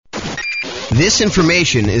This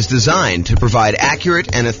information is designed to provide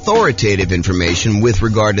accurate and authoritative information with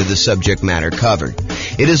regard to the subject matter covered.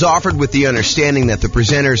 It is offered with the understanding that the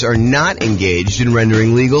presenters are not engaged in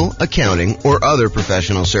rendering legal, accounting, or other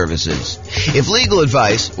professional services. If legal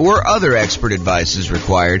advice or other expert advice is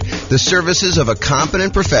required, the services of a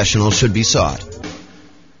competent professional should be sought.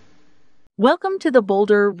 Welcome to the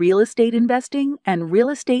Boulder Real Estate Investing and Real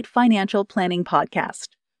Estate Financial Planning Podcast.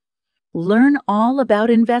 Learn all about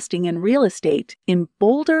investing in real estate in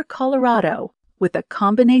Boulder, Colorado, with a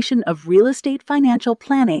combination of real estate financial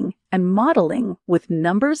planning and modeling with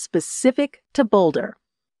numbers specific to Boulder,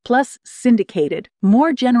 plus syndicated,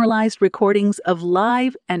 more generalized recordings of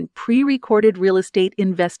live and pre-recorded real estate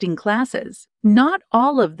investing classes, not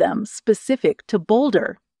all of them specific to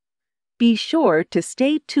Boulder. Be sure to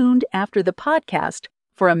stay tuned after the podcast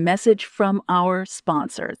for a message from our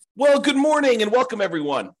sponsors. Well, good morning and welcome,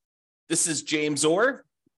 everyone. This is James Orr,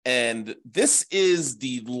 and this is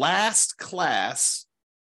the last class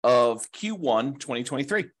of Q1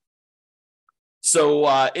 2023.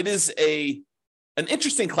 So it is an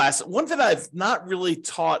interesting class, one that I've not really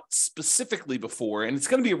taught specifically before, and it's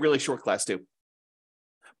going to be a really short class too.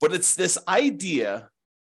 But it's this idea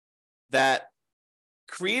that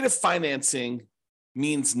creative financing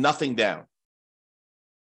means nothing down.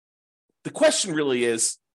 The question really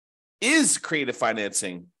is creative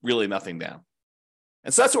financing really nothing down?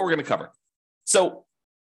 And so that's what we're going to cover. So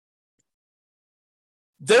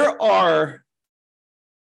there are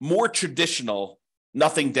more traditional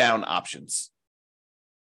nothing down options.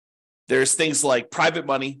 There's things like private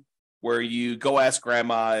money, where you go ask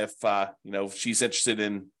grandma if she's interested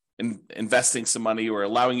in investing some money or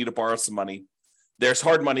allowing you to borrow some money. There's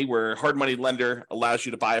hard money, where hard money lender allows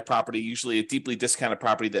you to buy a property, usually a deeply discounted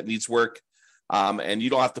property that needs work. And you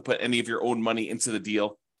don't have to put any of your own money into the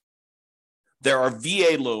deal. There are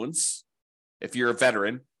VA loans, if you're a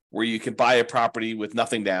veteran, where you can buy a property with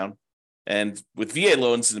nothing down. And with VA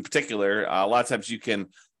loans in particular, a lot of times you can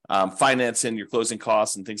finance in your closing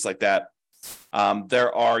costs and things like that.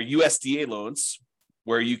 There are USDA loans,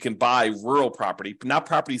 where you can buy rural property, not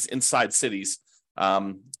properties inside cities.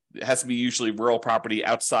 It has to be usually rural property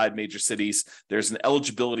outside major cities. There's an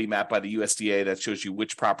eligibility map by the USDA that shows you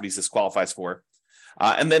which properties this qualifies for.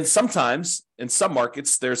 And then sometimes in some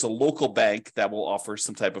markets, there's a local bank that will offer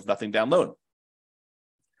some type of nothing down loan.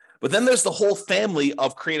 But then there's the whole family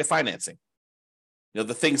of creative financing.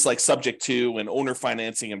 The things like subject to and owner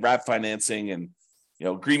financing and wrap financing and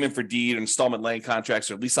agreement for deed, installment land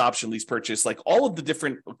contracts, or lease option, lease purchase, like all of the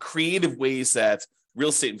different creative ways that real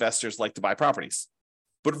estate investors like to buy properties.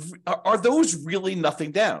 But are those really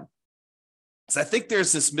nothing down? Because I think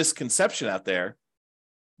there's this misconception out there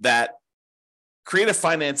that creative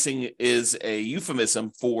financing is a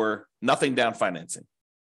euphemism for nothing down financing.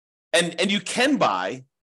 And you can buy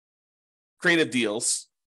creative deals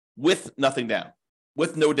with nothing down,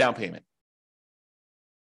 with no down payment.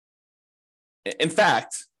 In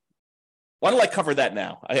fact, why don't I cover that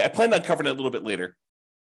now? I plan on covering it a little bit later,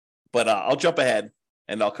 but I'll jump ahead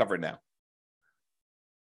and I'll cover it now.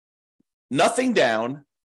 Nothing down,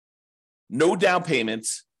 no down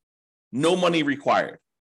payments, no money required.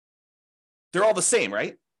 They're all the same,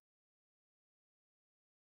 right?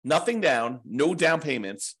 Nothing down, no down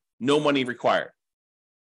payments, no money required.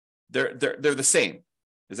 They're the same.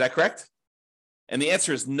 Is that correct? And the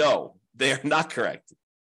answer is no, they are not correct.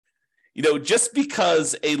 Just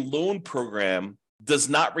because a loan program does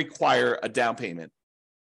not require a down payment,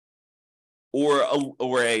 or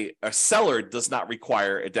a seller does not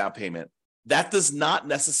require a down payment, that does not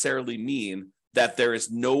necessarily mean that there is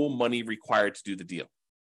no money required to do the deal.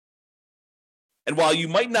 And while you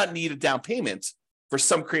might not need a down payment for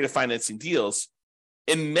some creative financing deals,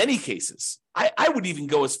 in many cases, I would even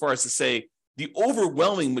go as far as to say the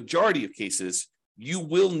overwhelming majority of cases, you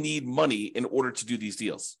will need money in order to do these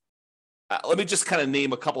deals. Let me just kind of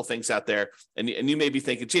name a couple things out there, and you may be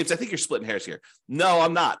thinking, James, I think you're splitting hairs here. No,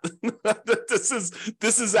 I'm not.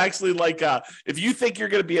 This is actually like if you think you're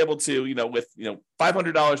going to be able to, with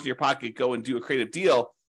 $500 in your pocket, go and do a creative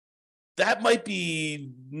deal, that might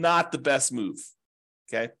be not the best move.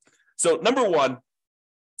 Okay, so number one,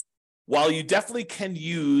 while you definitely can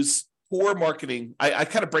use poor marketing, I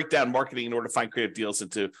kind of break down marketing in order to find creative deals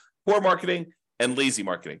into poor marketing and lazy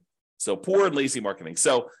marketing. So poor and lazy marketing.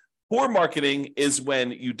 So poor marketing is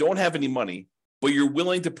when you don't have any money, but you're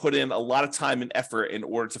willing to put in a lot of time and effort in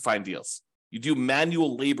order to find deals. You do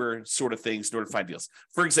manual labor sort of things in order to find deals.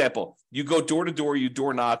 For example, you go door to door, you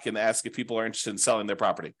door knock and ask if people are interested in selling their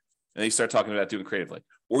property. And they start talking about doing creatively.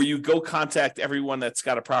 Or you go contact everyone that's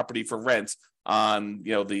got a property for rent on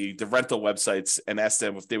the rental websites and ask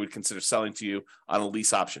them if they would consider selling to you on a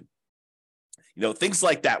lease option. Things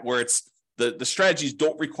like that, where it's the strategies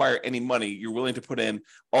don't require any money. You're willing to put in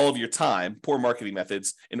all of your time, poor marketing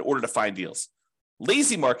methods, in order to find deals.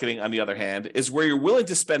 Lazy marketing, on the other hand, is where you're willing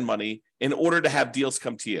to spend money in order to have deals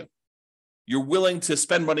come to you. You're willing to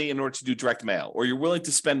spend money in order to do direct mail, or you're willing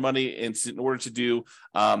to spend money in order to do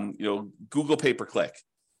Google pay-per-click,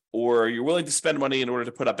 or you're willing to spend money in order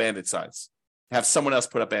to put up bandit signs, have someone else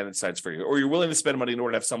put up bandit signs for you, or you're willing to spend money in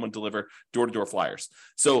order to have someone deliver door-to-door flyers.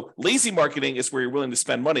 So lazy marketing is where you're willing to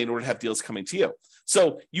spend money in order to have deals coming to you.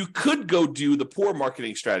 So you could go do the poor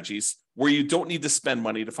marketing strategies where you don't need to spend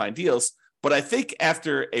money to find deals. But I think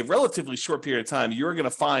after a relatively short period of time, you're going to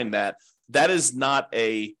find that that is not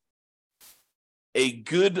a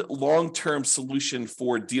good long-term solution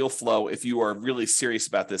for deal flow if you are really serious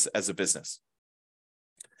about this as a business.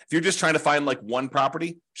 If you're just trying to find like one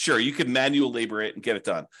property, sure, you could manual labor it and get it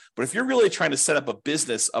done. But if you're really trying to set up a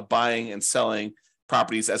business of buying and selling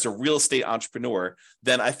properties as a real estate entrepreneur,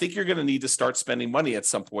 then I think you're going to need to start spending money at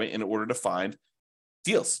some point in order to find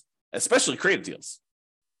deals, especially creative deals.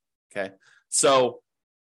 Okay. So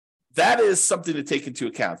that is something to take into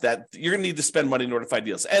account, that you're going to need to spend money in order to find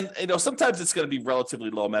deals. And, sometimes it's going to be relatively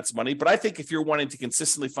low amounts of money, but I think if you're wanting to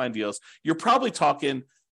consistently find deals, you're probably talking,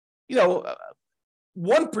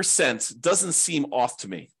 1% doesn't seem off to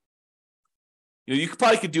me. You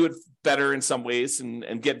probably could do it better in some ways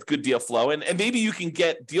and get good deal flow. And maybe you can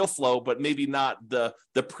get deal flow, but maybe not the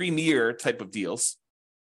premier type of deals.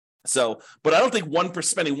 So, but I don't think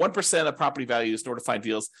spending 1% of property values in order to find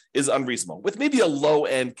deals is unreasonable, with maybe a low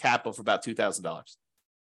end cap of about $2,000.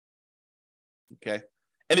 Okay.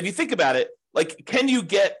 And if you think about it, like, can you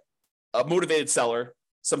get a motivated seller,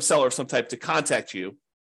 some seller of some type, to contact you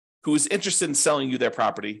who is interested in selling you their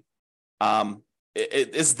property?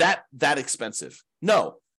 Is that expensive?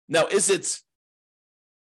 No. Now, is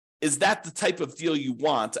that the type of deal you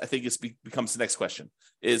want? I think becomes the next question.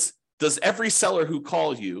 Does every seller who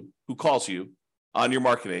calls you on your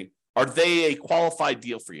marketing, are they a qualified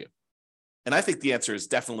deal for you? And I think the answer is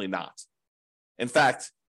definitely not. In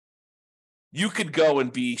fact, you could go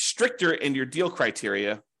and be stricter in your deal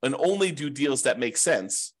criteria and only do deals that make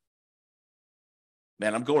sense.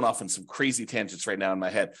 Man, I'm going off on some crazy tangents right now in my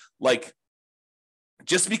head. Like,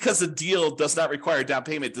 just because a deal does not require down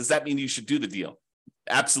payment, does that mean you should do the deal?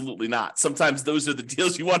 Absolutely not. Sometimes those are the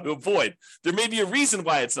deals you want to avoid. There may be a reason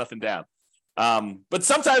why it's nothing down. But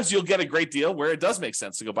sometimes you'll get a great deal where it does make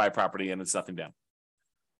sense to go buy a property and it's nothing down.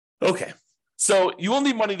 Okay. So you will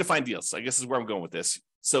need money to find deals, I guess is where I'm going with this.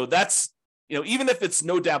 So that's, even if it's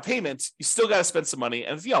no down payment, you still got to spend some money.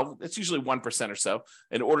 And, it's usually 1% or so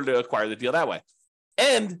in order to acquire the deal that way.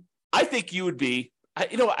 And I think you would be,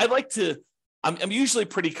 I'm usually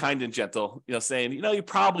pretty kind and gentle, saying, you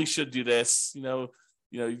probably should do this, you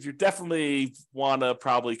definitely want to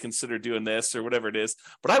probably consider doing this or whatever it is.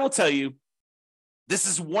 But I will tell you, this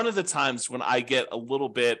is one of the times when I get a little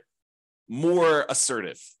bit more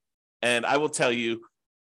assertive. And I will tell you,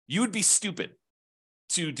 you would be stupid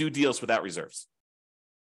to do deals without reserves.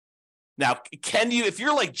 Now, can you, if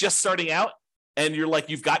you're like just starting out and you're like,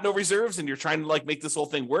 you've got no reserves and you're trying to like make this whole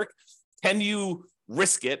thing work, can you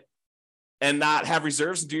risk it and not have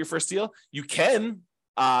reserves and do your first deal? You can.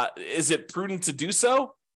 Is it prudent to do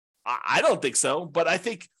so? I don't think so, but I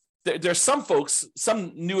think there's some folks,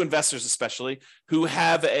 some new investors especially, who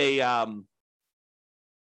have their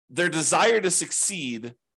desire to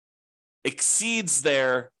succeed exceeds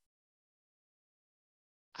their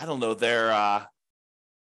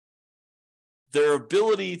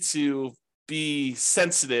ability to be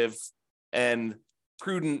sensitive and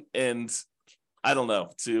prudent and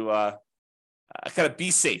to kind of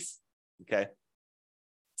be safe. Okay.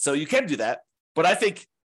 So you can do that, but I think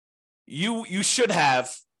you should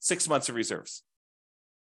have 6 months of reserves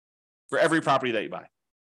for every property that you buy.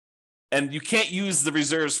 And you can't use the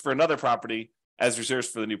reserves for another property as reserves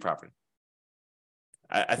for the new property.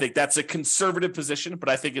 I think that's a conservative position, but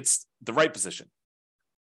I think it's the right position.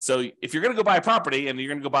 So if you're going to go buy a property and you're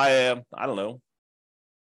going to go buy a,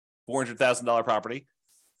 $400,000 property,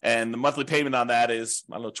 and the monthly payment on that is,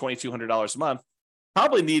 $2,200 a month,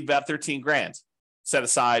 probably need about $13,000 set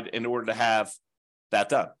aside in order to have that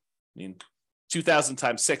done. 2,000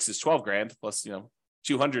 times 6 is $12,000 plus,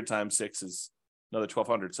 200 times 6 is another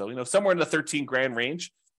 1,200. So, somewhere in the $13,000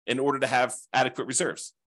 range in order to have adequate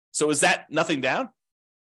reserves. So is that nothing down?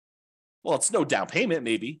 Well, it's no down payment,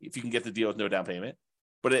 maybe, if you can get the deal with no down payment.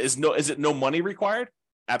 But is it no money required?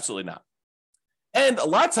 Absolutely not. And a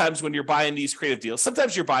lot of times when you're buying these creative deals,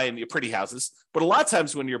 sometimes you're buying your pretty houses, but a lot of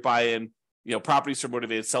times when you're buying properties for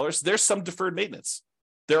motivated sellers, there's some deferred maintenance.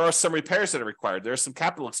 There are some repairs that are required. There are some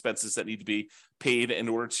capital expenses that need to be paid in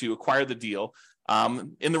order to acquire the deal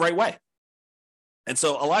in the right way. And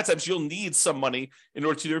so a lot of times you'll need some money in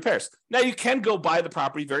order to do repairs. Now you can go buy the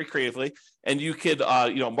property very creatively, and you could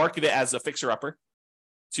market it as a fixer-upper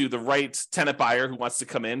to the right tenant buyer who wants to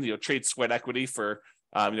come in, trade sweat equity for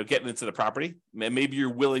getting into the property. Maybe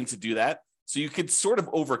you're willing to do that. So you could sort of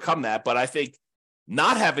overcome that. But I think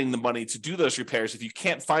not having the money to do those repairs, if you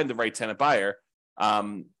can't find the right tenant buyer,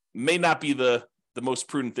 may not be the most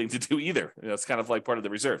prudent thing to do either. It's kind of like part of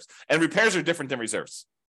the reserves. And repairs are different than reserves.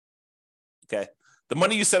 Okay. The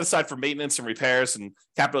money you set aside for maintenance and repairs and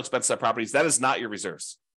capital expenses on properties, that is not your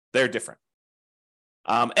reserves. They're different.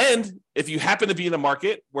 And if you happen to be in a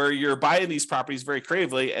market where you're buying these properties very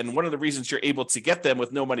creatively, and one of the reasons you're able to get them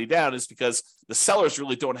with no money down is because the sellers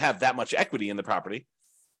really don't have that much equity in the property,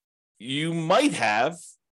 you might have,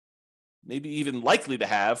 maybe even likely to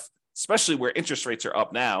have, especially where interest rates are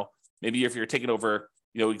up now, maybe if you're taking over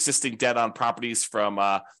existing debt on properties from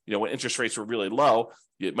when interest rates were really low,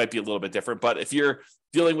 it might be a little bit different. But if you're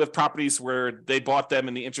dealing with properties where they bought them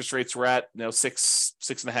and the interest rates were at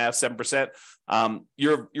 6.5%, 7%,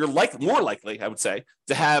 you're more likely, I would say,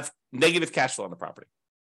 to have negative cash flow on the property.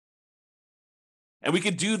 And we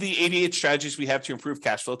could do the 88 strategies we have to improve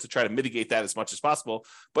cash flow to try to mitigate that as much as possible.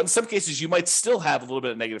 But in some cases, you might still have a little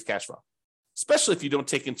bit of negative cash flow, especially if you don't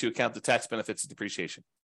take into account the tax benefits of depreciation.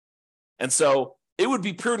 And so it would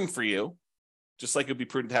be prudent for you, just like it would be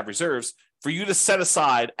prudent to have reserves, for you to set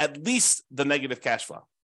aside at least the negative cash flow.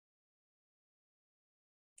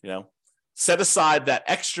 Set aside that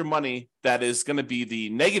extra money that is going to be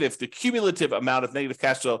the cumulative amount of negative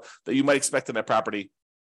cash flow that you might expect in that property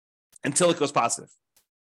until it goes positive.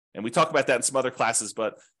 And we talk about that in some other classes,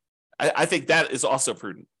 but I think that is also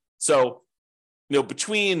prudent. So,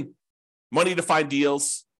 between money to find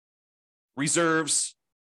deals, reserves,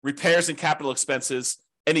 repairs and capital expenses,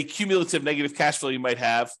 any cumulative negative cash flow you might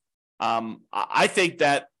have, I think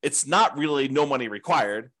that it's not really no money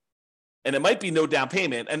required, and it might be no down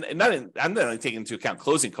payment. And I'm not taking into account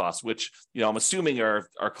closing costs, which I'm assuming are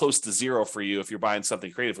close to zero for you if you're buying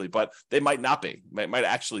something creatively, but they might not be. Might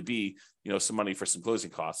actually be some money for some closing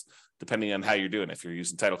costs, depending on how you're doing. If you're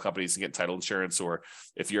using title companies and getting title insurance, or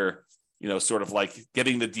if you're sort of like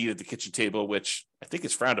getting the deed at the kitchen table, which I think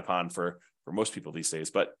is frowned upon for most people these days.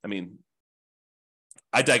 But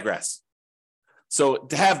I digress. So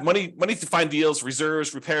to have money to find deals,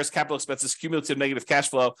 reserves, repairs, capital expenses, cumulative negative cash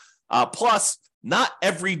flow, plus not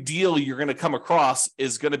every deal you're going to come across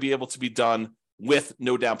is going to be able to be done with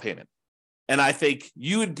no down payment. And I think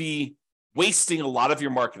you would be wasting a lot of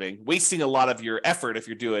your marketing, wasting a lot of your effort if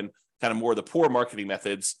you're doing kind of more of the poor marketing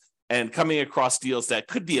methods and coming across deals that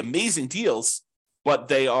could be amazing deals, but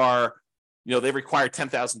they are, they require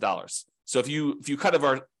 $10,000. So if you kind of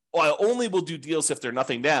are, I only will do deals if they're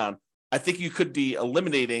nothing down, I think you could be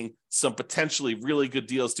eliminating some potentially really good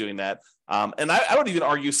deals doing that. And I would even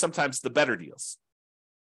argue sometimes the better deals.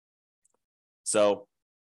 So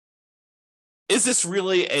is this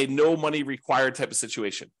really a no money required type of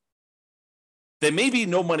situation? There may be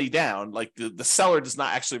no money down, like the seller does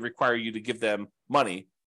not actually require you to give them money,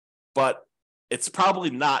 but it's probably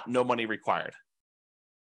not no money required.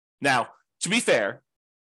 Now, to be fair,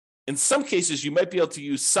 in some cases, you might be able to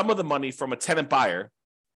use some of the money from a tenant buyer.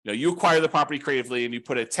 You acquire the property creatively and you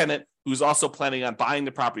put a tenant who's also planning on buying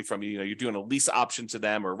the property from you. You're doing a lease option to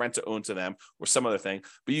them or rent to own to them or some other thing.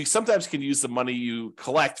 But you sometimes can use the money you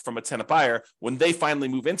collect from a tenant buyer when they finally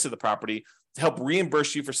move into the property to help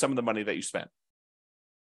reimburse you for some of the money that you spent.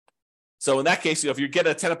 So in that case, if you get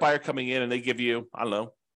a tenant buyer coming in and they give you, 1%,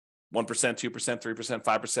 2%, 3%,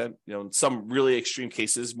 5%, in some really extreme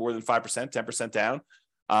cases, more than 5%, 10% down,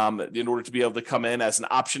 in order to be able to come in as an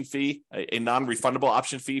option fee, a non-refundable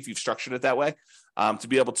option fee if you've structured it that way, to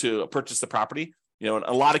be able to purchase the property. In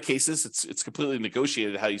a lot of cases, it's completely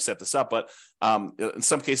negotiated how you set this up, but in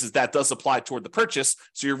some cases that does apply toward the purchase.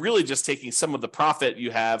 So you're really just taking some of the profit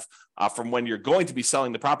you have from when you're going to be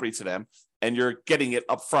selling the property to them, and you're getting it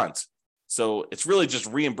up front. So it's really just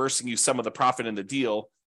reimbursing you some of the profit in the deal,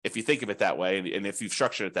 if you think of it that way, and if you've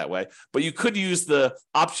structured it that way. But you could use the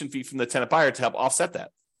option fee from the tenant buyer to help offset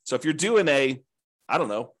that. So if you're doing a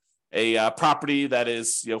property that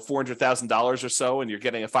is $400,000 or so, and you're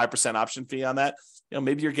getting a 5% option fee on that,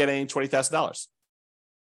 maybe you're getting $20,000,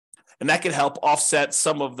 and that can help offset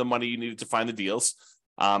some of the money you needed to find the deals.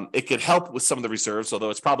 It could help with some of the reserves, although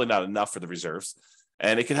it's probably not enough for the reserves,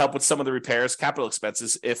 and it can help with some of the repairs, capital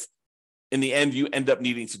expenses, if in the end you end up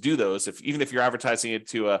needing to do those. Even if you're advertising it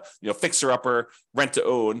to a fixer upper, rent to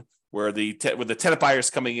own, where the tenant buyer is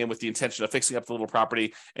coming in with the intention of fixing up the little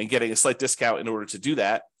property and getting a slight discount in order to do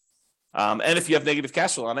that. And if you have negative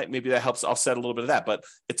cash flow on it, maybe that helps offset a little bit of that. But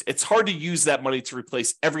it's hard to use that money to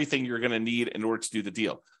replace everything you're going to need in order to do the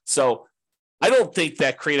deal. So I don't think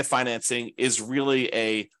that creative financing is really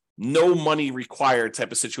a no money required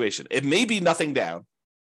type of situation. It may be nothing down,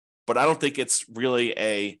 but I don't think it's really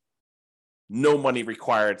a no money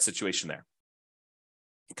required situation there.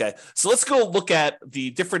 Okay, so let's go look at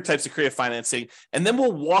the different types of creative financing, and then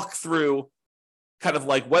we'll walk through kind of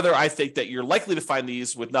like whether I think that you're likely to find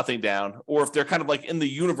these with nothing down, or if they're kind of like in the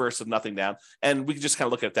universe of nothing down, and we can just kind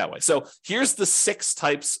of look at it that way. So here's the 6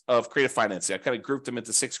 types of creative financing. I kind of grouped them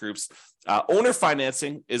into 6 groups. Owner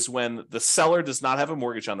financing is when the seller does not have a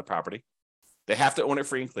mortgage on the property. They have to own it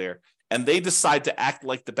free and clear, and they decide to act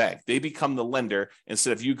like the bank. They become the lender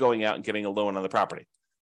instead of you going out and getting a loan on the property.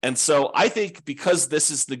 And so I think because this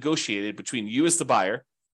is negotiated between you as the buyer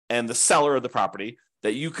and the seller of the property,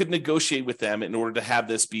 that you could negotiate with them in order to have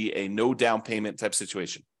this be a no down payment type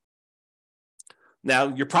situation. Now,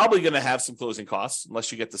 you're probably going to have some closing costs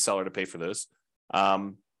unless you get the seller to pay for those.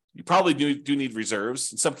 You probably do need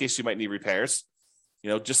reserves. In some cases, you might need repairs,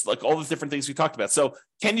 just like all the different things we talked about. So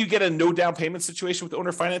can you get a no down payment situation with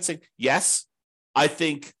owner financing? Yes. I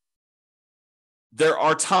think there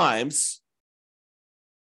are times,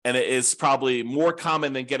 and it is probably more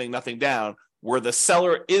common than getting nothing down, where the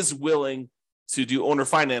seller is willing to do owner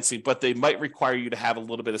financing, but they might require you to have a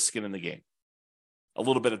little bit of skin in the game, a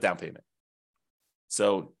little bit of down payment.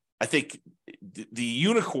 So I think the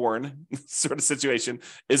unicorn sort of situation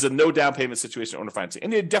is a no down payment situation, owner financing,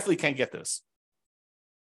 and you definitely can get those.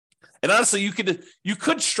 And honestly, you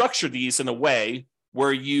could structure these in a way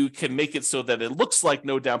where you can make it so that it looks like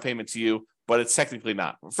no down payment to you, but it's technically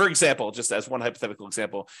not. For example, just as one hypothetical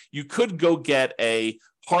example, you could go get a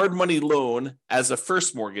hard money loan as a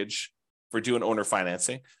first mortgage for doing owner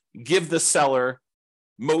financing, give the seller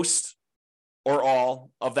most or all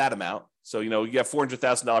of that amount. So, you have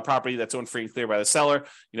 $400,000 property that's owned free and clear by the seller.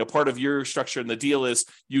 Part of your structure in the deal is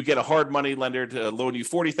you get a hard money lender to loan you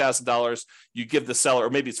 $40,000. You give the seller, or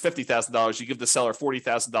maybe it's $50,000. You give the seller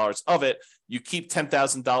 $40,000 of it. You keep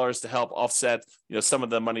 $10,000 to help offset, some of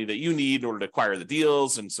the money that you need in order to acquire the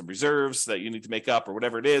deals and some reserves that you need to make up or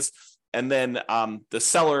whatever it is. And then the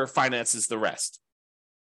seller finances the rest.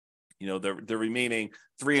 The remaining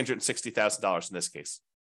 $360,000 in this case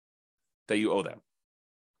that you owe them.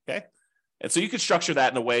 Okay. And so you could structure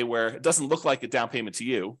that in a way where it doesn't look like a down payment to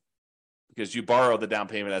you because you borrow the down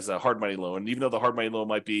payment as a hard money loan. And even though the hard money loan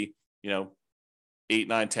might be, 8,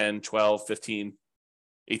 9, 10, 12, 15,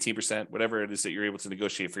 18%, whatever it is that you're able to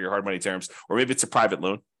negotiate for your hard money terms, or maybe it's a private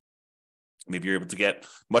loan. Maybe you're able to get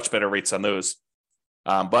much better rates on those.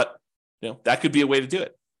 But that could be a way to do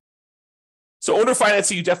it. So owner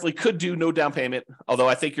financing, you definitely could do no down payment, although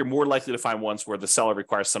I think you're more likely to find ones where the seller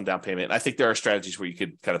requires some down payment. And I think there are strategies where you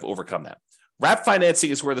could kind of overcome that. Wrap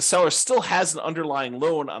financing is where the seller still has an underlying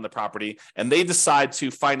loan on the property, and they decide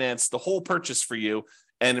to finance the whole purchase for you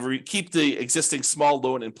and keep the existing small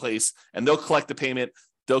loan in place, and they'll collect the payment.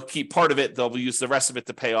 They'll keep part of it. They'll use the rest of it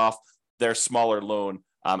to pay off their smaller loan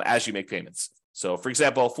as you make payments. So, for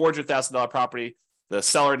example, $400,000 property, the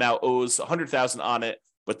seller now owes $100,000 on it,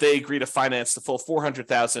 but they agree to finance the full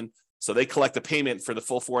 $400,000. So they collect the payment for the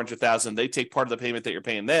full $400,000. They take part of the payment that you're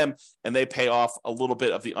paying them, and they pay off a little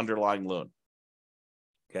bit of the underlying loan.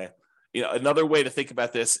 Okay. Another way to think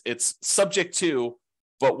about this, it's subject to,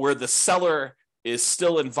 but where the seller is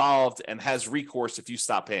still involved and has recourse if you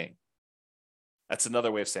stop paying. That's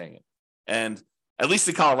another way of saying it. And at least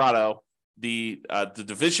in Colorado, the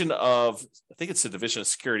division of, I think it's the Division of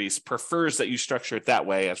Securities, prefers that you structure it that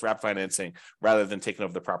way as wrap financing rather than taking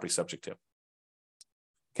over the property subject to.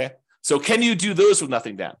 Okay. So can you do those with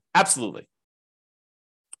nothing down? Absolutely.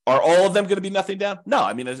 Are all of them going to be nothing down? No.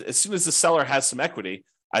 I mean, as soon as the seller has some equity,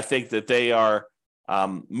 I think that they are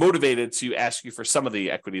motivated to ask you for some of the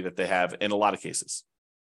equity that they have in a lot of cases.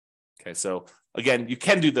 Okay. So again, you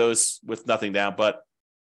can do those with nothing down, but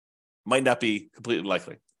might not be completely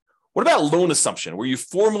likely. What about loan assumption, where you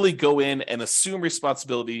formally go in and assume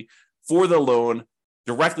responsibility for the loan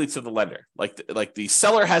directly to the lender? Like the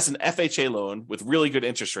seller has an FHA loan with really good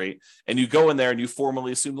interest rate, and you go in there and you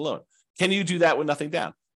formally assume the loan. Can you do that with nothing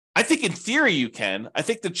down? I think in theory you can. I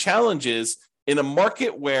think the challenge is in a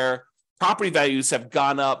market where property values have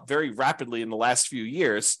gone up very rapidly in the last few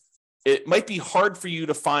years, it might be hard for you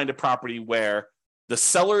to find a property where the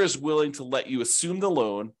seller is willing to let you assume the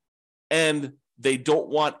loan and they don't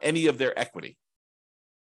want any of their equity.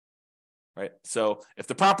 right? So if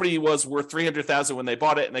the property was worth $300,000 when they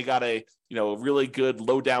bought it and they got a really good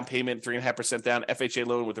low down payment, 3.5% down FHA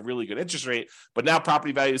loan with a really good interest rate, but now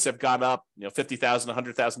property values have gone up, $50,000,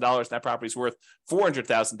 $100,000, and that property is worth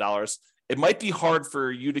 $400,000. It might be hard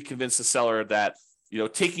for you to convince the seller that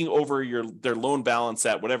taking over their loan balance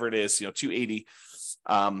at whatever it is, 280,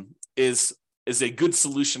 is a good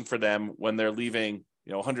solution for them when they're leaving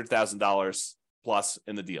 $100,000 plus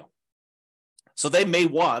in the deal. So they may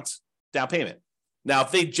want down payment. Now,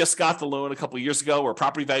 if they just got the loan a couple of years ago, where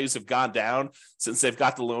property values have gone down since they've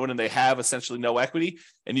got the loan and they have essentially no equity,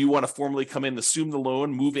 and you want to formally come in, assume the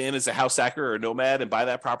loan, move in as a house hacker or a nomad and buy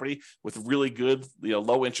that property with really good,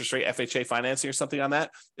 low interest rate FHA financing or something on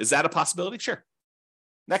that, is that a possibility? Sure.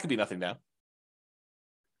 That could be nothing down.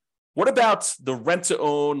 What about the rent to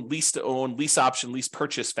own, lease option, lease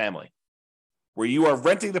purchase family, where you are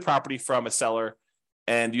renting the property from a seller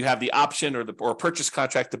and you have the option or purchase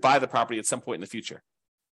contract to buy the property at some point in the future?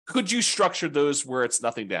 Could you structure those where it's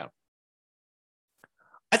nothing down?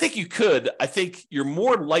 I think you could. I think you're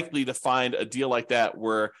more likely to find a deal like that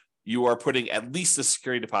where you are putting at least a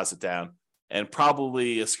security deposit down and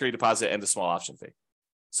probably a security deposit and a small option fee.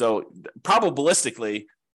 So probabilistically,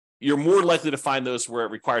 you're more likely to find those where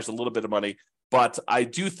it requires a little bit of money. But I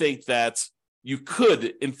do think that you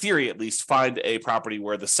could, in theory at least, find a property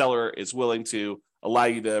where the seller is willing to allow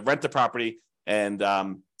you to rent the property and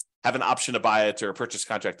have an option to buy it or a purchase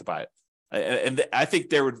contract to buy it. And I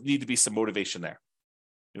think there would need to be some motivation there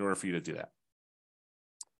in order for you to do that.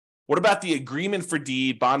 What about the agreement for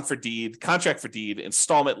deed, bond for deed, contract for deed,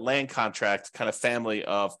 installment land contract kind of family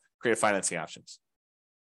of creative financing options?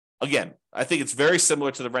 Again, I think it's very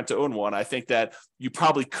similar to the rent to own one. I think that you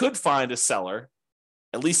probably could find a seller,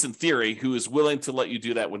 at least in theory, who is willing to let you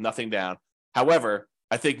do that with nothing down. However,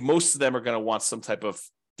 I think most of them are going to want some type of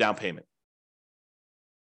down payment.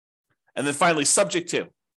 And then finally, subject to.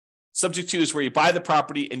 Subject to is where you buy the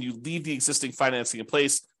property and you leave the existing financing in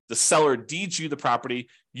place. The seller deeds you the property.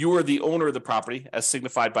 You are the owner of the property as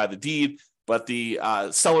signified by the deed, but the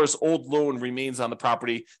seller's old loan remains on the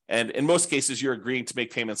property. And in most cases, you're agreeing to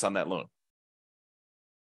make payments on that loan.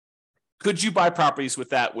 Could you buy properties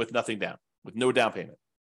with nothing down, with no down payment?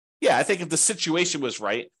 Yeah, I think if the situation was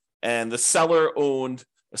right and the seller owed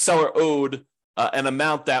an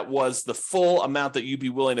amount that was the full amount that you'd be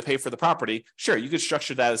willing to pay for the property, sure, you could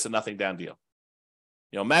structure that as a nothing down deal.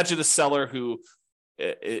 Imagine a seller who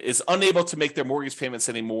is unable to make their mortgage payments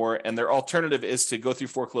anymore, and their alternative is to go through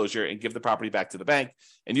foreclosure and give the property back to the bank.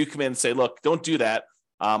 And you come in and say, look, don't do that.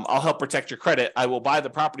 I'll help protect your credit. I will buy the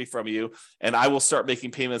property from you, and I will start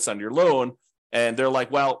making payments on your loan. And they're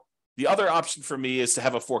like, well, the other option for me is to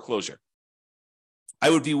have a foreclosure. I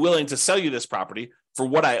would be willing to sell you this property for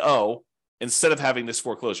what I owe instead of having this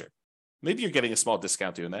foreclosure. Maybe you're getting a small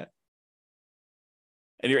discount doing that.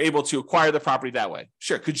 And you're able to acquire the property that way.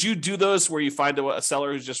 Sure. Could you do those where you find a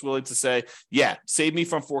seller who's just willing to say, yeah, save me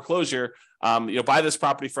from foreclosure, buy this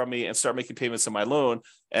property from me and start making payments on my loan.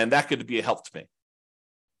 And that could be a help to me.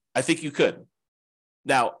 I think you could.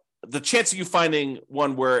 Now, the chance of you finding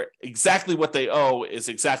one where exactly what they owe is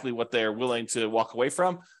exactly what they're willing to walk away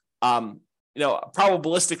from,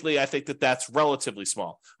 probabilistically, I think that that's relatively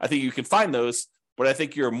small. I think you can find those, but I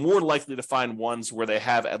think you're more likely to find ones where they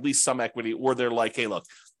have at least some equity, or they're like, hey, look,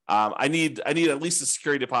 I need at least a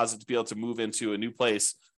security deposit to be able to move into a new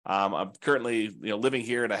place. I'm currently living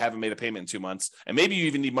here and I haven't made a payment in 2 months. And maybe you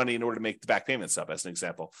even need money in order to make the back payments up, as an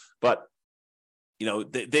example. But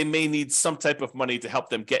they may need some type of money to help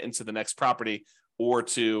them get into the next property, or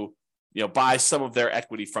to buy some of their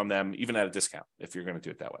equity from them, even at a discount, if you're going to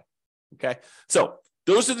do it that way. Okay, so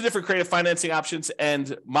those are the different creative financing options,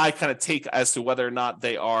 and my kind of take as to whether or not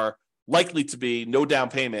they are likely to be no down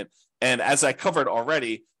payment. And as I covered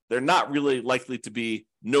already, they're not really likely to be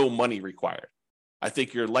no money required. I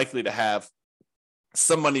think you're likely to have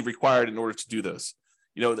some money required in order to do those.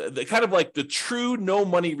 The kind of like the true no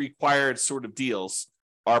money required sort of deals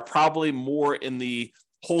are probably more in the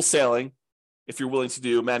wholesaling, if you're willing to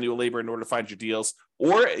do manual labor in order to find your deals,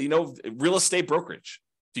 or real estate brokerage.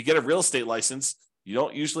 If you get a real estate license, you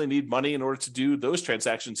don't usually need money in order to do those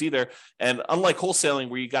transactions either. And unlike wholesaling,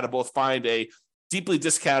 where you got to both find a deeply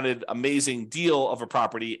discounted, amazing deal of a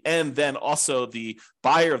property, and then also the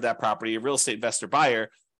buyer of that property, a real estate investor buyer,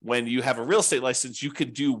 when you have a real estate license, you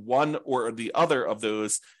could do one or the other of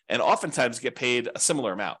those and oftentimes get paid a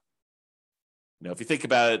similar amount. If you think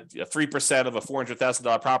about it, 3% of a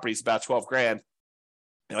 $400,000 property is about $12,000.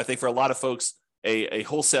 I think for a lot of folks, a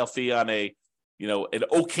wholesale fee on an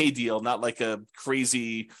okay deal, not like a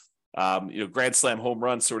crazy, grand slam home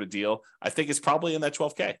run sort of deal, I think is probably in that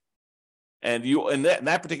 $12,000. And you, in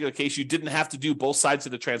that particular case, you didn't have to do both sides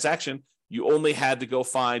of the transaction. You only had to go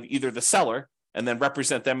find either the seller and then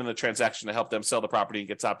represent them in the transaction to help them sell the property and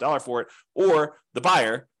get top dollar for it, or the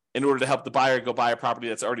buyer in order to help the buyer go buy a property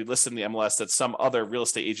that's already listed in the MLS that some other real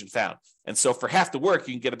estate agent found. And so for half the work,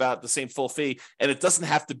 you can get about the same full fee, and it doesn't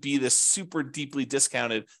have to be this super deeply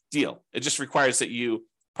discounted deal. It just requires that you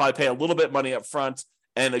probably pay a little bit of money up front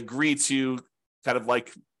and agree to kind of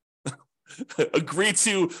like agree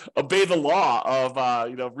to obey the law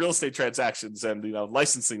of real estate transactions and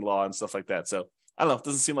licensing law and stuff like that. So I don't know. It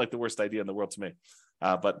doesn't seem like the worst idea in the world to me,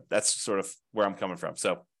 but that's sort of where I'm coming from.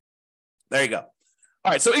 So there you go.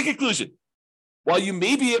 All right. So in conclusion, while you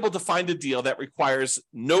may be able to find a deal that requires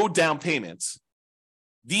no down payments,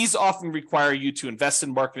 these often require you to invest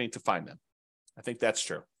in marketing to find them. I think that's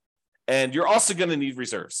true. And you're also going to need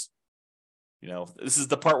reserves. This is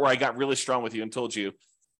the part where I got really strong with you and told you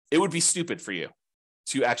it would be stupid for you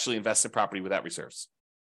to actually invest in property without reserves.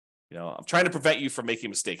 I'm trying to prevent you from making a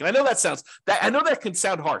mistake. And I know that can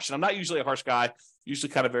sound harsh. And I'm not usually a harsh guy, usually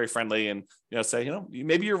kind of very friendly and, say,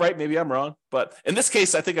 maybe you're right, maybe I'm wrong. But in this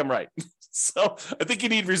case, I think I'm right. So I think you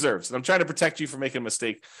need reserves. And I'm trying to protect you from making a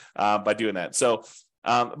mistake by doing that. So,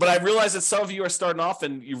 but I realize that some of you are starting off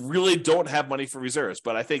and you really don't have money for reserves.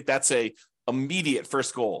 But I think that's a immediate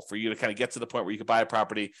first goal for you to kind of get to the point where you can buy a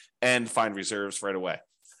property and find reserves right away.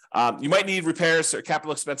 You might need repairs or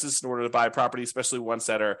capital expenses in order to buy a property, especially ones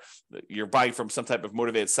that you're buying from some type of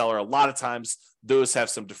motivated seller. A lot of times those have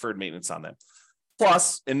some deferred maintenance on them.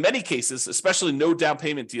 Plus, in many cases, especially no down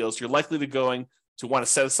payment deals, you're likely to want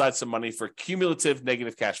to set aside some money for cumulative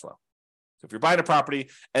negative cash flow. So if you're buying a property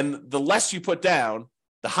and the less you put down,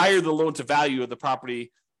 the higher the loan to value of the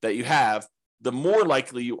property that you have, the more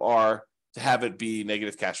likely you are to have it be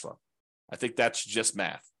negative cash flow. I think that's just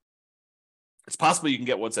math. It's possible you can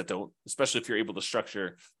get ones that don't, especially if you're able to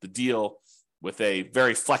structure the deal with a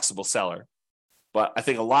very flexible seller. But I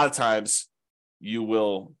think a lot of times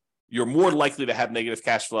you're more likely to have negative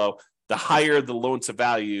cash flow the higher the loan to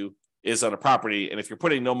value is on a property. And if you're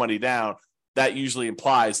putting no money down, that usually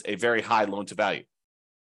implies a very high loan to value.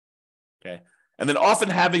 Okay. And then often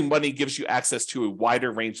having money gives you access to a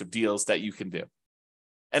wider range of deals that you can do.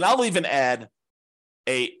 And I'll even add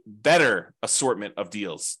a better assortment of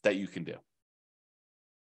deals that you can do.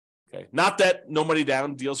 Okay. Not that no money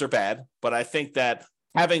down deals are bad, but I think that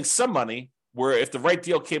having some money where if the right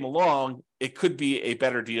deal came along, it could be a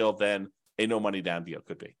better deal than a no money down deal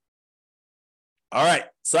could be. All right.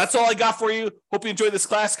 So that's all I got for you. Hope you enjoyed this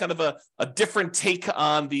class, kind of a different take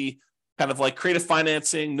on the kind of like creative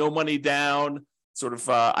financing, no money down sort of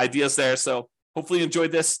ideas there. So hopefully you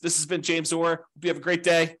enjoyed this. This has been James Orr. Hope you have a great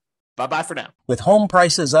day. Bye-bye for now. With home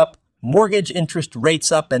prices up, mortgage interest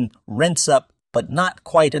rates up, and rents up, but not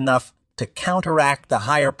quite enough to counteract the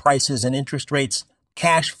higher prices and interest rates,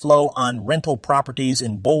 cash flow on rental properties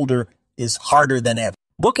in Boulder is harder than ever.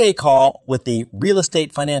 Book a call with the Real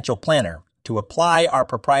Estate Financial Planner to apply our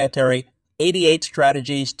proprietary 88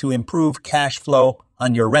 strategies to improve cash flow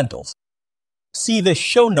on your rentals. See the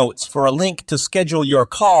show notes for a link to schedule your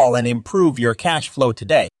call and improve your cash flow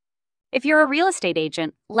today. If you're a real estate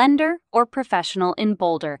agent, lender, or professional in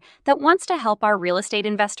Boulder that wants to help our real estate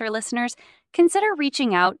investor listeners, consider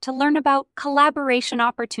reaching out to learn about collaboration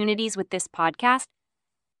opportunities with this podcast.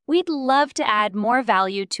 We'd love to add more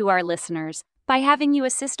value to our listeners by having you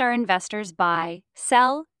assist our investors buy,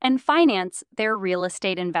 sell, and finance their real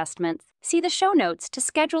estate investments. See the show notes to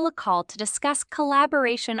schedule a call to discuss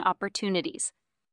collaboration opportunities.